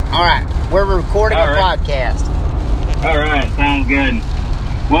All right, we're recording a podcast. All right, sounds good.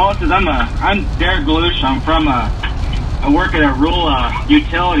 Well, since I'm Derek Galush. I'm from I work at a rural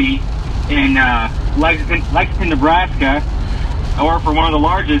utility in Lexington, Nebraska. I work for one of the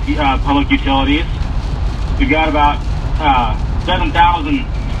largest public utilities. We've got about 7,000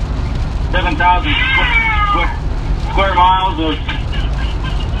 square miles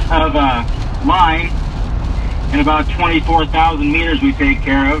of line, and about 24,000 meters we take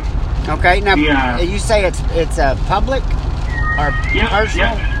care of. Okay, now you say it's public or personal?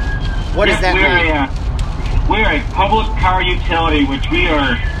 Yep. What does that mean? We're a public power utility, which we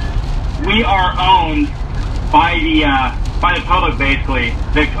are owned by the public, basically.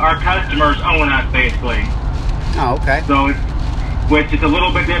 Our customers own us, basically. Oh, okay. So, which is a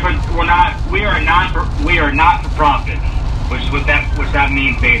little bit different. We are not for profit, which that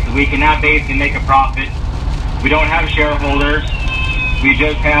means basically. We cannot basically make a profit. We don't have shareholders. We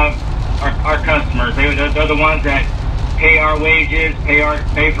just have our customers. They're the ones that pay our wages,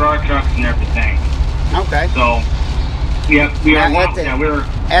 pay for our trucks and everything. Okay. So, yeah,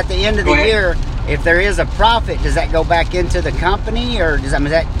 at the end of the year, if there is a profit, does that go back into the company, or is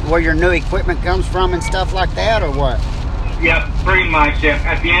that where your new equipment comes from and stuff like that, or what? Yep, pretty much. Yeah.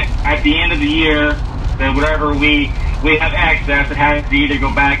 At the end of the year, whatever we have access, it has to either go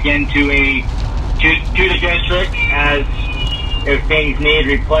back into to the district as if things need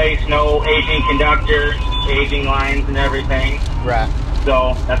replaced, no aging conductors, aging lines, and everything. Right.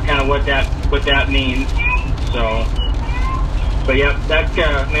 So that's kind of what that means. So, but yeah, that's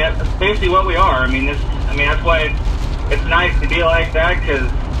basically what we are. That's why it's nice to be like that, because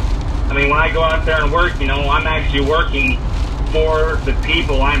when I go out there and work, I'm actually working for the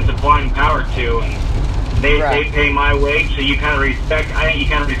people I'm supplying power to, and they pay my wage. So you kind of respect. I think you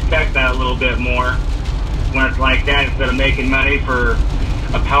kind of respect that a little bit more when it's like that, instead of making money for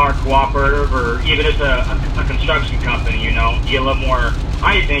a power cooperative or even just a construction company. You get a little more,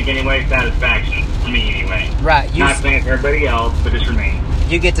 I think anyway, satisfaction for me anyway. Right. Not saying for everybody else, but just for me.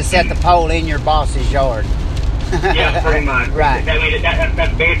 You get to set the pole in your boss's yard. Yeah, pretty much. Right.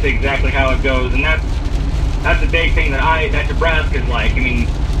 That's basically exactly how it goes, and that's a big thing that Nebraska's like.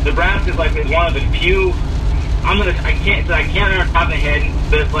 Nebraska's like one of the few. I can't remember off the top of my head,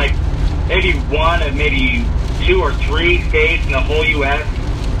 but it's like maybe one of maybe 2 or 3 states in the whole U.S.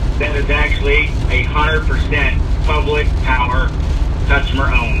 that is actually 100% public power,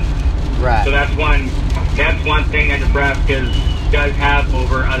 customer owned. Right. So that's one thing that Nebraska does have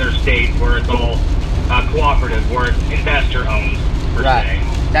over other states, where it's all cooperative, where it's investor owned per se.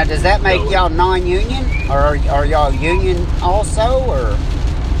 Now, does that make y'all non-union, or are y'all union also, or?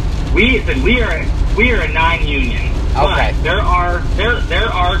 We are a non-union. Okay. But there are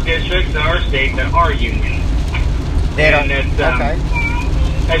districts in our state that are union. There's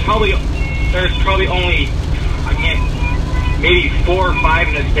probably only maybe 4 or 5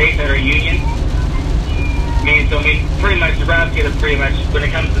 in the state that are union. Pretty much Nebraska is pretty much, when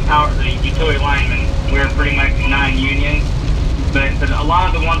it comes to the utility linemen, we're pretty much non-union. But a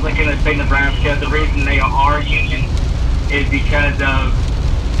lot of the ones like in the state of Nebraska, the reason they are union is because of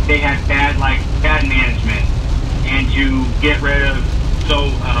they had bad management, and to get rid of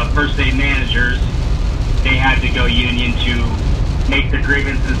first aid managers, they had to go union to make their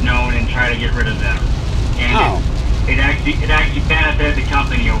grievances known and try to get rid of them. And it actually benefited the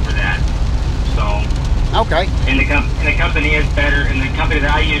company over that. So okay. And the company is better. And the company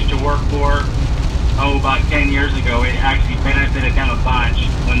that I used to work for, about 10 years ago, it actually benefited them a bunch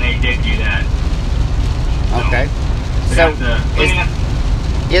when they did do that. Okay.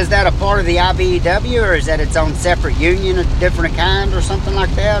 Is that a part of the IBEW, or is that its own separate union, a different kind, or something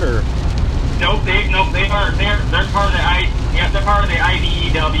like that, or? Nope, they're part of the they're part of the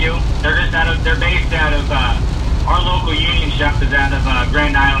IBEW. They're based out of our local union shop is out of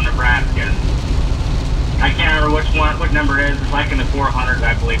Grand Island, Nebraska. I can't remember what number it is. It's like in the 400s,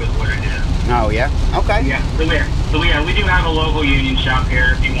 I believe is what it is. Oh yeah. Okay. Yeah. So we do have a local union shop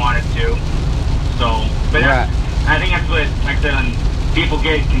here if you wanted to. So, but I think that's what, like I said, people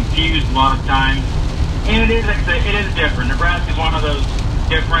get confused a lot of times, and it is different. Nebraska is one of those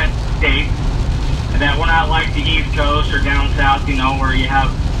different states that we're not like the East Coast or down south, where you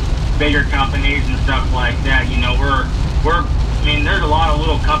have bigger companies and stuff like that. There's a lot of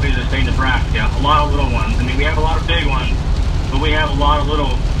little companies that stay in Nebraska, a lot of little ones. We have a lot of big ones, but we have a lot of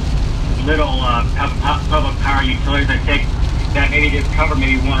little public power utilities that maybe just cover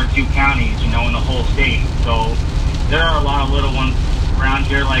maybe 1 or 2 counties, in the whole state. So there are a lot of little ones around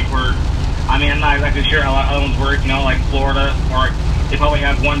here, I'm not exactly sure how other ones work, like Florida, or they probably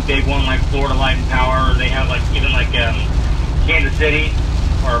have one big one like Florida Light and Power, or they have even Kansas City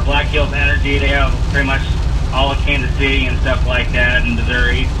or Black Hills Energy. They have pretty much all of Kansas City and stuff like that, and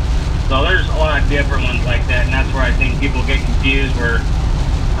Missouri. So there's a lot of different ones like that, and that's where I think people get confused. Where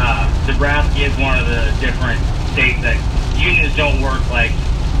Nebraska is one of the different states that unions don't work like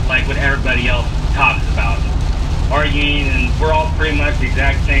what everybody else talks about. Our union, and we're all pretty much the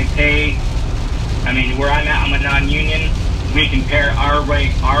exact same pay. I mean, where I'm at, I'm a non-union. We compare our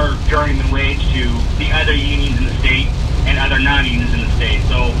journeyman wage to the other unions in the state and other non-unions in the state.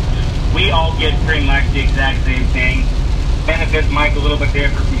 So we all get pretty much the exact same thing. Benefits might be a little bit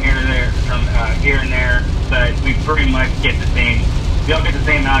different from here to there, from here and there, but we pretty much get the same. We all get the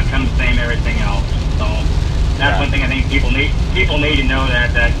same outcome, same everything else. So that's one thing I think people need to know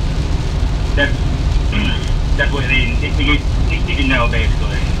that's what they need to know,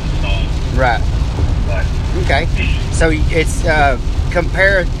 basically. So. Right. But. Okay. So it's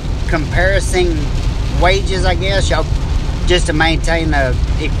comparison wages, I guess, y'all, just to maintain the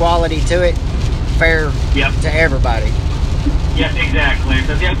equality to it, fair to everybody. Yes, exactly.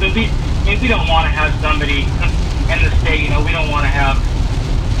 Because we don't want to have somebody in the state. We don't want to have.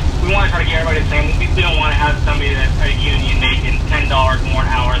 We want to try to get everybody the same. We don't want to have somebody that's a union making $10 more an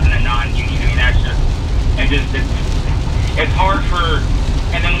hour than a non-union. I mean, that's just it's hard for.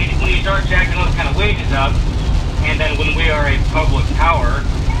 And then when you start jacking those kind of wages up, and then when we are a public power,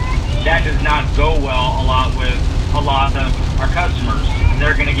 that does not go well a lot with a lot of our customers.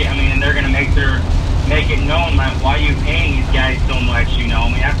 They're going to get. They're going to make it known that why are you paying these guys so much. I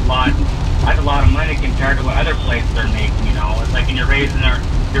mean, that's a lot of money compared to what other places are making. It's like, and you're raising our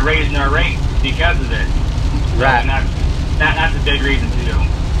rate because of it. Right. So, and that's a big reason too.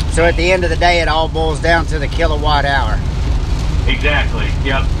 So at the end of the day, it all boils down to the kilowatt hour. Exactly.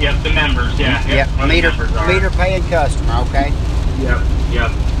 Yep. The members. Yeah. Yep. Meter paying customer. Okay.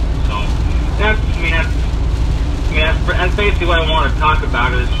 Yep. So that's basically what I want to talk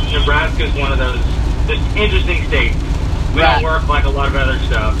about. Is Nebraska is one of those interesting states. We don't work like a lot of other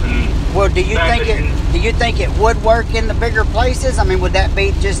stuff. And well, do you think it would work in the bigger places? I mean, would that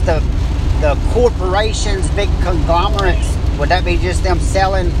be just the corporations, big conglomerates? Would that be just them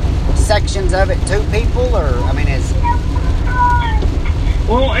selling sections of it to people, or it's?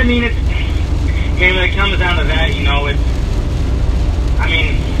 Well, when it comes down to that, it's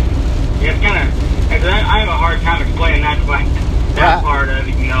kind of. I have a hard time explaining that part of it,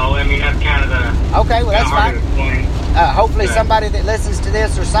 that's kind of the. Okay, well, that's fine. Hopefully somebody that listens to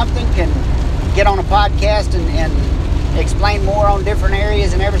this or something can get on a podcast and explain more on different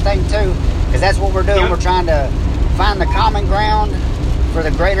areas and everything too, because that's what we're doing. Yep. We're trying to find the common ground for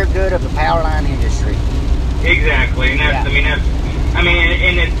the greater good of the power line industry. Exactly, and that's,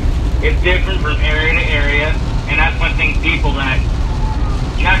 it's different from area to area, and that's one thing people that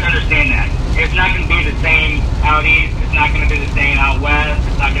you have to understand that. It's not going to be the same out east. It's not going to be the same out west.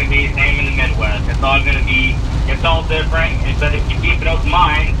 It's not going to be the same in the Midwest. It's all different. But if you keep an open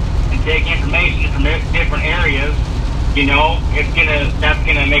mind and take information from different areas, that's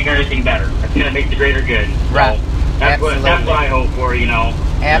gonna make everything better. That's gonna make the greater good. Right. So that's what I hope for.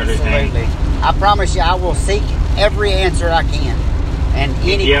 Absolutely. I promise you, I will seek every answer I can, and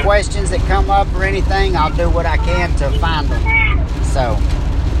any questions that come up or anything, I'll do what I can to find them. So.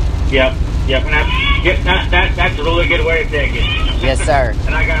 Yep. And that's a really good way to take it. Yes, sir.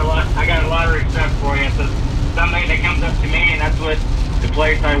 And I got a lot of respect for you. So somebody that comes up to me, and that's what the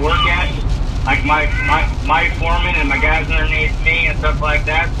place I work at, like my foreman and my guys underneath me and stuff like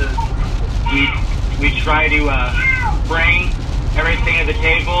that. So we try to bring everything to the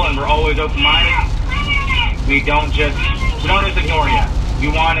table, and we're always open-minded. We don't just ignore you. We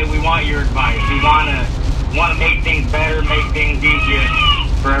want your advice. We want to make things better, make things easier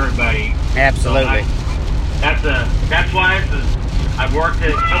for everybody. Absolutely. So that's why I've worked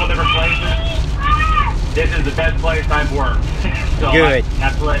at several different places. This is the best place I've worked. So good.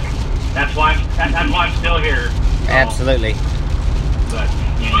 That's why I'm still here. So. Absolutely. But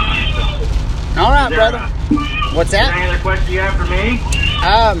all right, brother. What's that? Any other questions you have for me?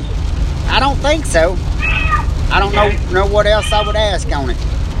 I don't think so. I don't know what else I would ask on it.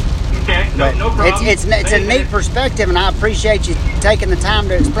 Okay, no problem. It's a neat perspective, and I appreciate you taking the time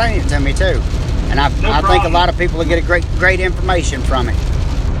to explain it to me too. And I think a lot of people will get a great information from it.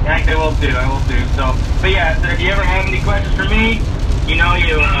 I will do. So if you ever have any questions for me, you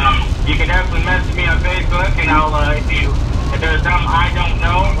can definitely message me on Facebook, and I'll if there's something I don't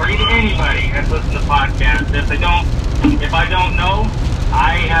know, or even anybody that's listening to the podcast, if I don't know,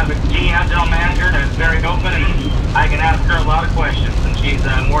 I have a general manager that's very open, and I can ask her a lot of questions, and she's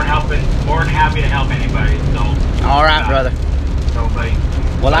more than happy to help anybody. So all right, brother. So, buddy.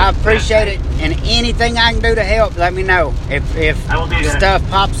 Well, I appreciate it, and anything I can do to help, let me know. If stuff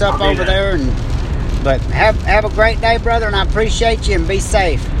pops up over there, but have a great day, brother, and I appreciate you, and be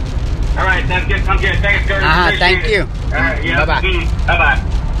safe. All right, sounds good. Thanks, Curtis. Thank you. All right, yeah. Bye-bye. Bye-bye.